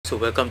So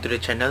welcome to the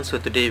channel. So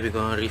today we're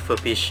going to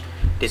refurbish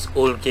this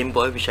old Game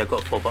Boy which I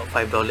got for about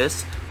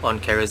 $5 on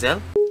Carousell.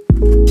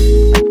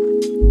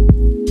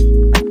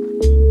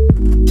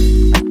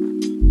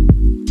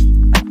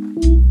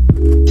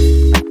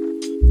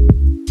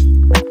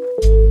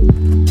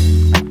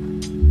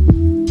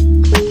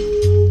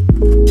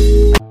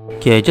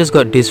 Okay, I just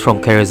got this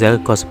from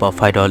Carousell, cost about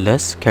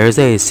 $5.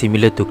 Carousell is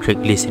similar to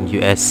Craiglist in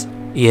US.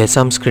 It has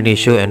some screen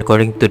issue and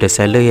according to the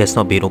seller, it has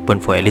not been open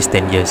for at least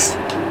 10 years.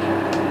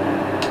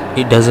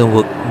 It doesn't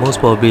work,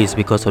 most probably it's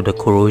because of the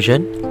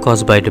corrosion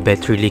caused by the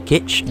battery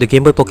leakage. The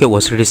Game Boy Pocket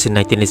was released in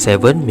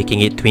 1987,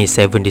 making it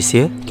 27 this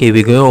year. Okay,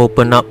 we're going to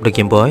open up the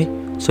Game Boy.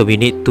 So we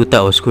need two types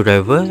of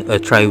screwdriver, a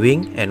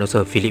tri-wing and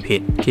also a Phillips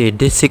head. Okay,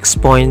 these 6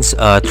 points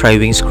are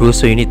tri-wing screws,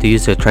 so you need to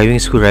use a tri-wing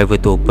screwdriver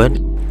to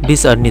open.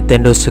 These are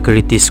Nintendo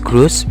security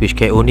screws which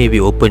can only be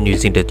opened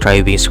using the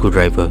tri-wing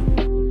screwdriver.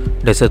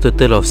 There's a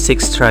total of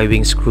 6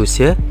 tri-wing screws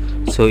here,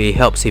 so it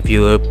helps if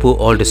you put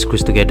all the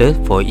screws together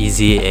for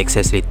easy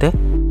access later.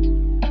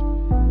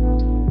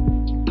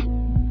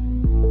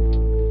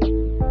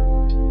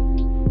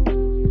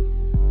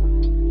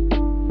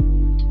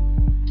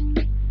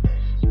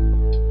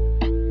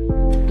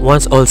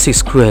 Once all 6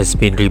 screws has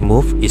been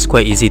removed, it's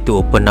quite easy to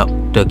open up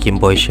the Game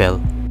Boy shell.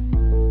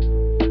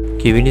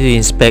 Okay, we need to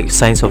inspect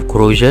signs of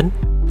corrosion.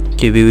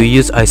 Okay, we will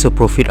use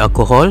isopropyl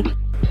alcohol.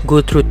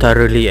 Go through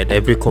thoroughly at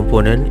every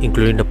component,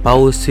 including the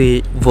power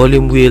switch,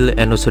 volume wheel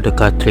and also the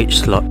cartridge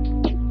slot.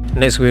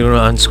 Next, we're going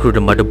to unscrew the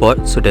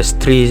motherboard. So there's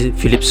 3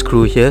 Phillips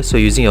screws here, so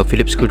using your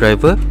Phillips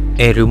screwdriver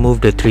and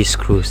remove the 3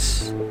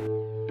 screws.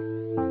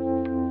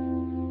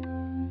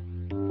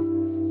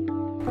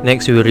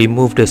 Next, we will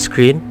remove the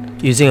screen.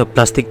 Using a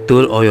plastic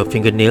tool or your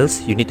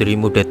fingernails, you need to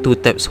remove the 2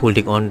 tabs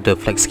holding on the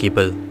flex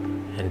cable.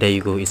 And there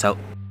you go, it's out.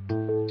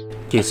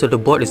 Okay, so the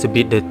board is a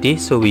bit dirty,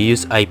 so we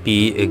use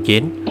IPA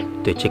again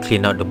to actually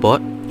clean out the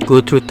board.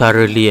 Go through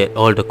thoroughly at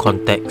all the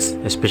contacts,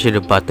 especially the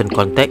button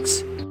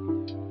contacts.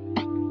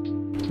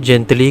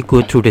 Gently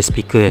go through the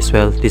speaker as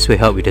well, this will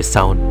help with the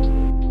sound.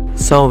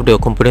 Some of the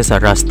components are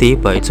rusty,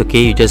 but it's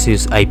okay, you just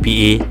use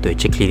IPA to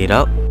actually clean it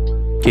out.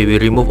 Okay, we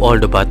remove all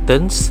the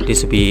buttons.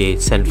 This will be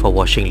sent for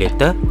washing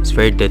later. It's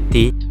very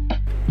dirty.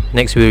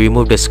 Next, we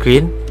remove the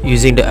screen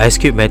using the ice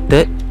cube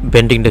method,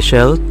 bending the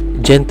shell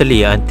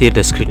gently until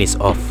the screen is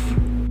off.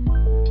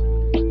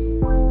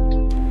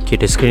 Okay,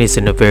 the screen is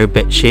in a very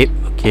bad shape.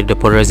 Okay, the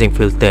polarizing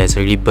filter has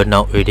already burned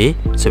out already,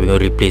 so we're going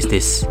to replace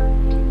this.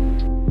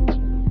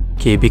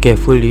 Okay, be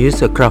careful,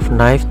 use a craft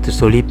knife to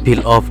slowly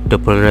peel off the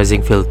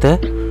polarizing filter.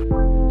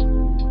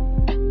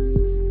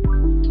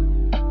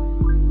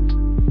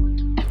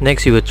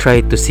 Next, you will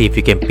try to see if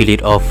you can peel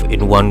it off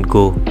in one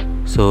go.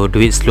 So do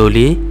it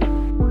slowly.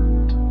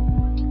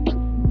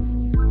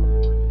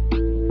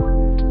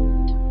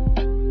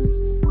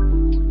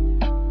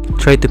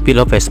 Try to peel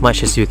off as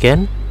much as you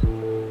can.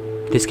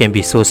 This can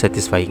be so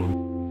satisfying.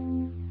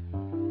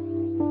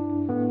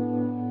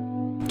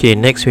 Okay,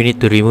 next we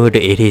need to remove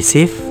the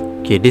adhesive.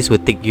 Okay, this will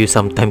take you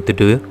some time to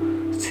do.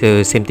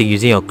 So same thing,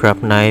 using your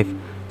craft knife,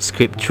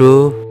 scrape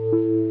through.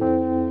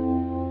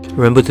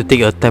 Remember to take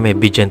your time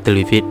and be gentle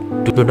with it.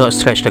 Do not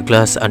scratch the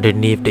glass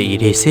underneath the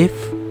adhesive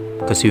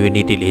because you will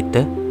need it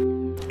later.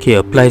 Okay,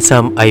 apply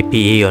some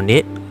IPA on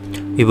it.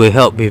 It will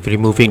help with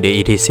removing the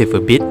adhesive a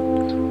bit.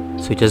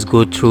 So just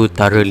go through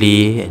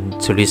thoroughly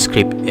and slowly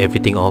scrape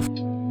everything off.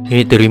 You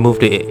need to remove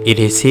the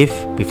adhesive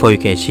before you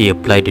can actually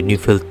apply the new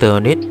filter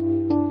on it.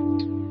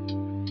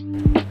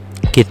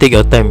 Okay, take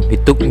your time.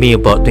 It took me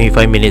about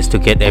 25 minutes to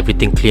get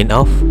everything cleaned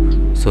off.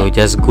 So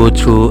just go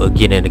through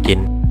again and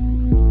again.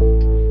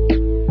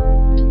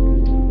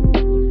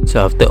 So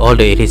after all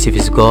the adhesive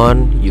is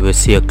gone, you will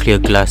see a clear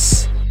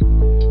glass.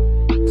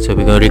 So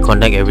we're going to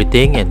reconnect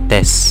everything and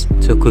test.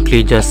 So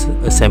quickly just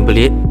assemble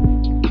it.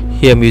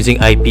 Here I'm using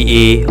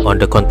IPA on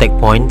the contact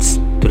points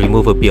to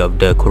remove a bit of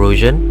the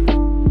corrosion.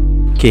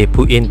 Okay,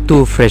 put in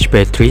 2 fresh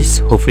batteries.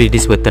 Hopefully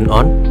this will turn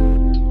on.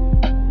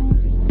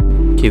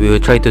 Okay, we will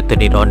try to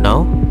turn it on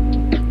now.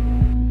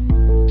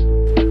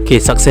 Okay,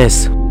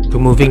 success.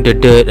 Removing the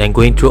dirt and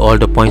going through all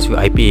the points with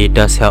IPA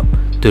does help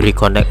to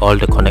reconnect all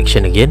the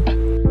connection again.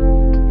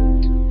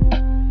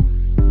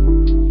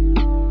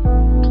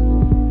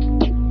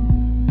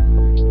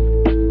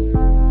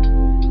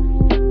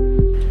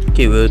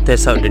 Okay, we'll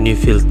test out the new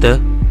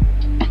filter.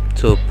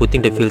 So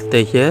putting the filter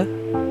here,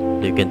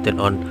 you can turn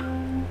on.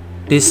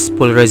 This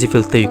polarizing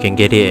filter you can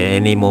get it at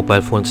any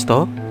mobile phone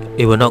store.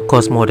 It will not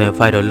cost more than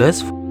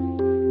 $5.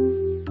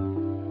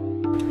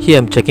 Here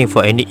I'm checking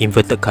for any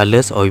inverted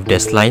colors or if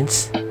there's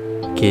lines.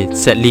 Okay,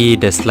 sadly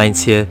there's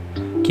lines here.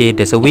 Okay,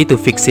 there's a way to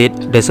fix it.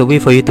 There's a way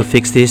for you to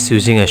fix this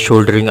using a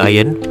soldering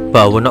iron,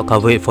 but I will not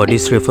cover it for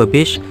this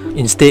refurbish.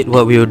 Instead,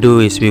 what we will do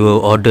is we will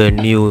order a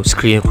new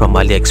screen from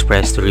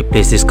AliExpress to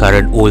replace this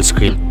current old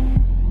screen.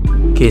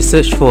 Okay,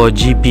 search for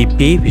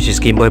GBP, which is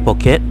Game Boy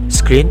Pocket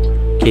screen.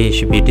 Okay, it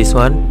should be this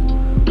one.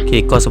 Okay,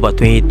 it costs about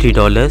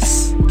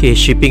 $23. Okay,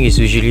 shipping is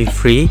usually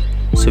free,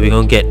 so we're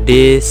gonna get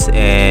this.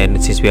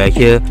 And since we are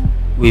here,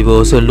 we will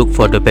also look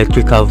for the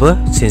battery cover.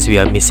 Since we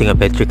are missing a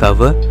battery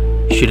cover,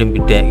 shouldn't be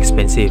that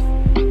expensive.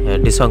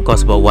 This one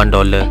costs about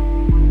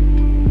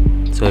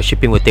 $1, so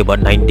shipping will take about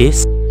 9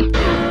 days.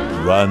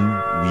 1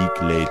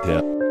 week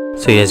later.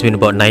 So it has been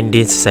about 9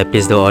 days since I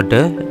placed the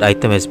order. The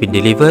item has been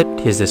delivered.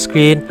 Here's the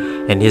screen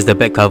and here's the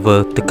back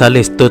cover. The color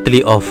is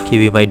totally off. Okay,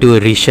 we might do a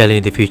reshell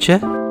in the future.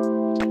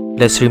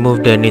 Let's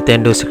remove the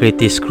Nintendo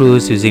security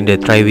screws using the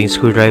tri-wing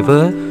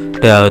screwdriver.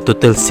 There are a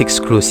total 6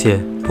 screws here.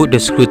 Put the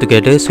screw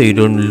together so you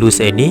don't lose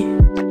any.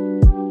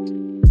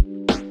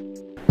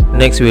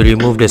 Next, we'll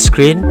remove the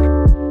screen.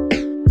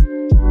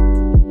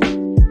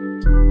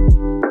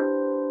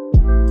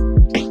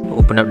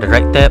 Open up the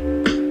right tab,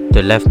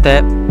 the left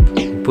tab,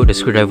 put the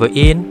screwdriver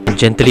in, and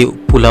gently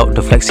pull out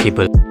the flex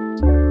cable.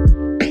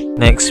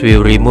 Next,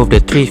 we'll remove the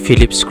 3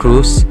 Phillips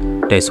screws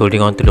that is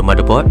holding on to the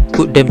motherboard.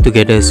 Put them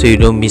together so you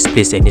don't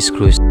misplace any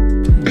screws.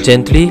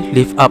 Gently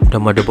lift up the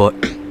motherboard.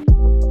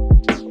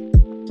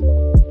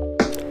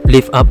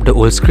 Lift up the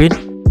old screen.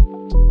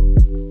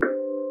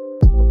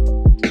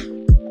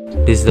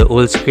 This is the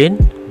old screen,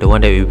 the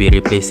one that we'll be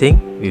replacing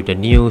with the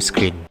new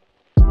screen.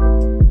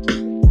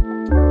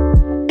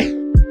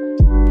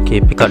 Okay,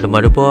 pick out the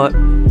motherboard,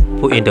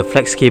 put in the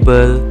flex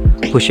cable,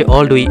 push it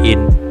all the way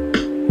in,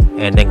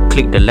 and then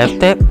click the left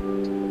tab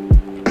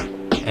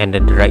and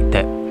then the right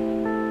tab.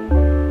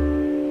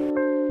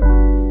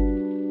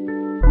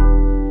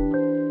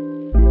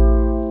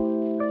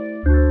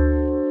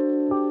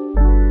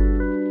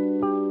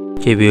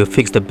 Okay, we will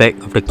fix the back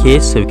of the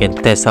case so we can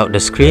test out the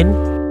screen.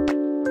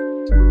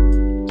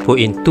 Put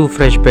in 2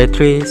 fresh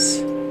batteries,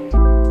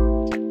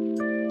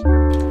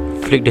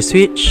 flick the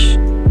switch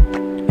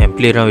and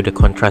play around with the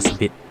contrast a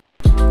bit.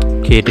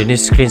 Okay, the new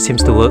screen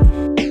seems to work.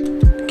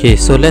 Okay,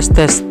 so let's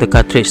test the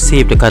cartridge, see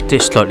if the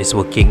cartridge slot is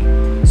working.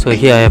 So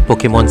here I have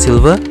Pokemon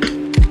Silver.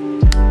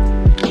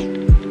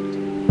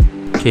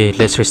 Okay,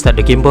 let's restart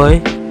the Game Boy.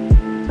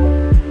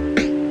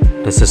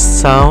 There's a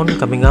sound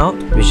coming out,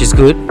 which is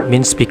good,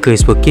 means speaker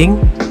is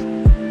working.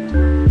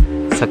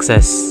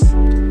 Success.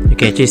 You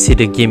can actually see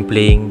the game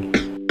playing.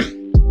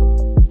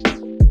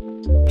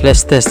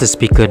 Let's test the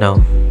speaker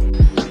now.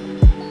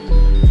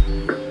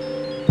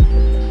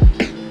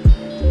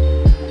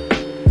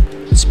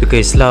 Speaker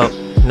is loud.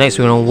 Next,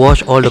 we're gonna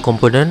wash all the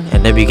components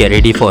and then we get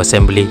ready for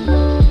assembly.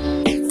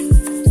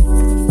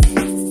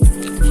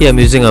 Here I'm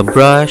using a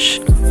brush,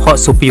 hot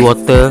soapy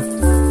water.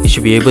 You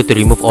should be able to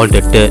remove all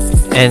the dirt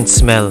and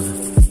smell.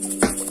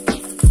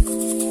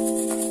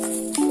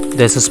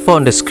 There's a spot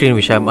on the screen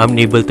which I'm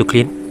unable to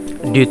clean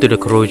due to the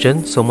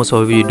corrosion, so most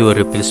probably we do a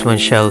replacement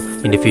shell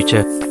in the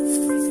future.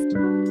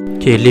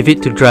 Okay, leave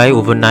it to dry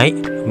overnight.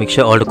 Make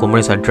sure all the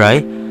components are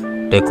dry.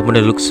 The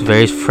component looks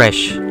very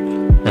fresh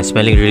and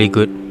smelling really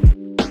good.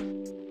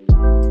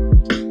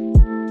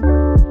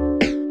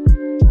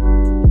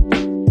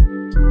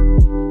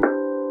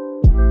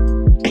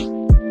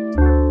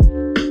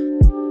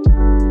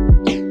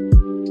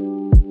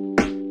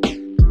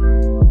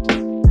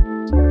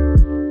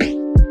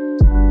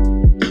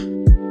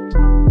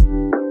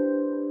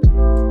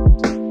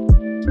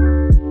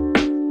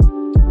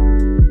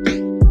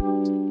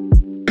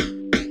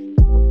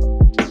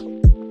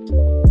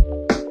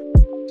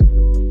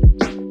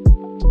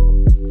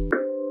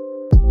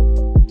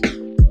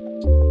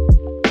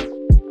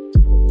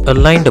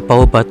 Align the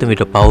power button with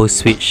the power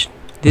switch.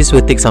 This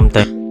will take some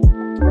time.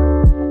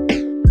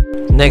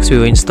 Next, we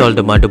will install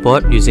the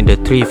motherboard using the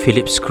 3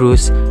 Phillips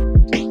screws.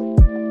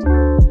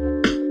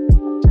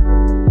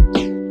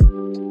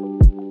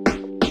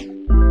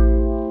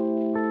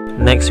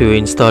 Next, we will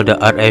install the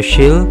RF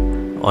shield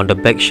on the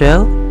back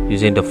shell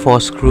using the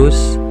 4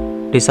 screws.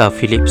 These are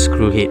Phillips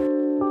screw head.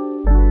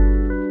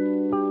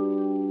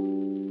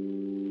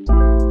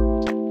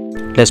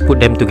 Let's put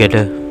them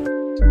together.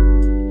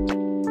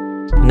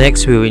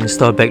 Next, we will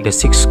install back the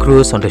 6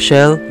 screws on the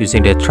shell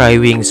using the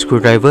tri-wing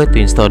screwdriver to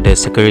install the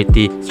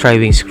security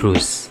tri-wing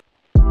screws.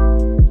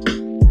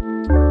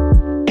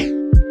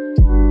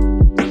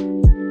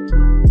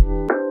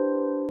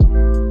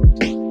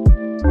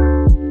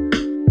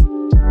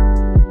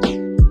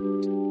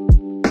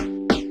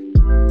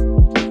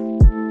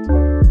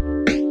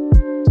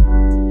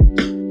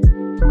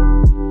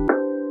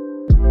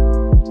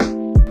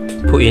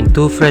 Put in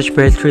 2 fresh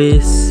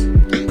batteries,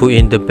 put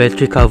in the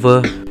battery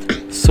cover.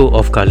 So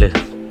off color,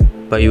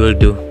 but it will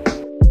do.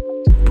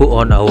 Put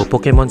on our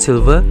Pokemon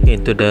Silver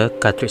into the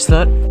cartridge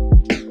slot.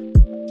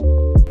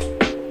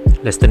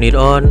 Let's turn it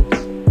on.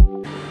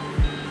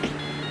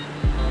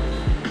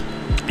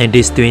 And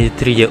this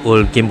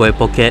 23-year-old Game Boy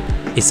Pocket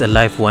is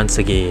alive once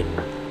again.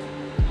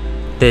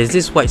 There is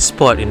this white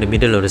spot in the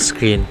middle of the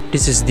screen.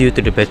 This is due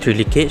to the battery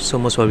leakage, so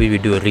most probably we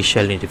do a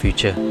reshell in the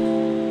future.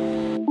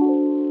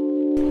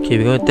 Okay,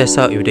 we're going to test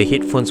out if the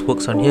headphones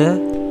works on here.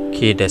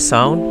 Okay, the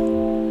sound.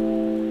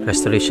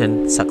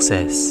 Restoration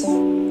success.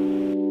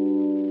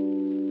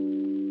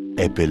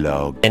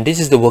 Epilogue. And this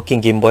is the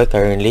working Game Boy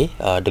currently.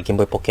 The Game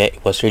Boy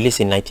Pocket was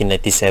released in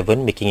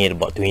 1997, making it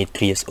about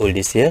 23 years old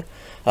this year.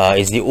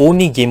 It's the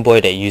only Game Boy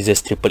that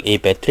uses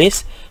AAA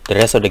batteries. The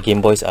rest of the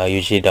Game Boys are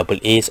usually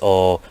AA's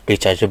or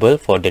rechargeable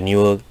for the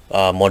newer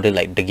model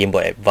like the Game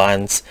Boy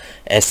Advance,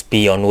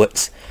 SP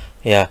onwards.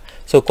 Yeah,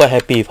 so quite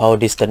happy with how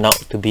this turned out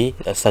to be.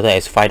 Started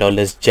as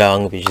 $5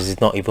 junk, which is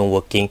not even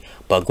working,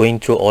 but going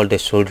through all the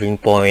soldering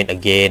point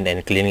again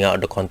and cleaning out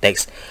the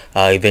contacts,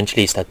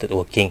 eventually it started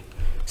working.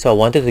 So I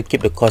wanted to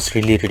keep the cost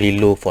really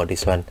low for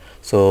this one.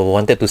 So I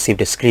wanted to save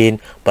the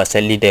screen, but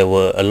sadly there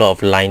were a lot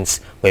of lines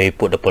where we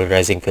put the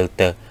polarizing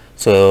filter.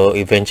 So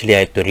eventually I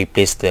had to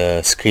replace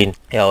the screen.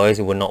 Yeah, otherwise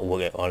it would not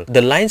work at all.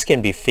 The lines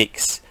can be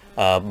fixed,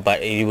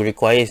 but it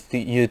requires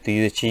you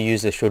to actually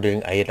use the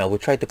soldering iron. I will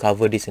try to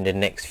cover this in the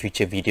next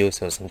future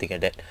videos or something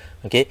like that.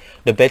 Okay,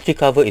 the battery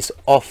cover is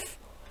off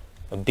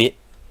a bit.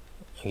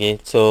 Okay,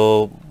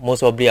 so most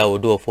probably I will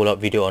do a follow-up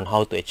video on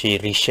how to actually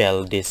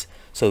reshell this.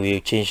 So we'll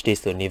change this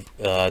to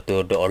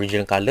the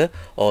original color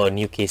or a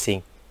new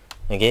casing.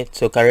 Okay,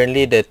 so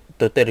currently the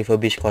total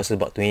refurbish costs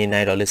about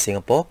 $29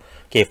 Singapore.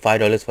 Okay,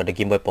 $5 for the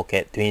Game Boy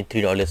Pocket,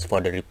 $23 for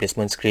the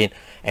replacement screen,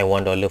 and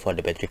 $1 for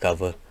the battery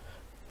cover,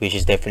 which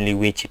is definitely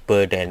way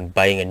cheaper than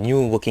buying a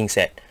new working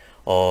set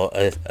or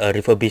a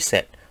refurbished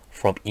set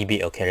from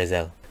eBay or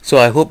Carousell. So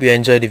I hope you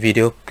enjoyed the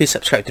video. Please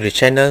subscribe to the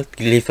channel,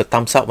 leave a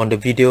thumbs up on the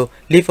video,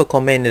 leave a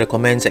comment in the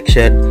comment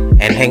section,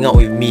 and hang out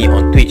with me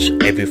on Twitch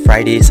every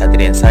Friday,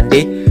 Saturday and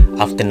Sunday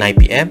after 9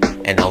 PM,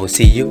 and I will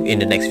see you in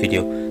the next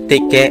video.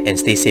 Take care and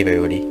stay safe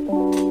everybody.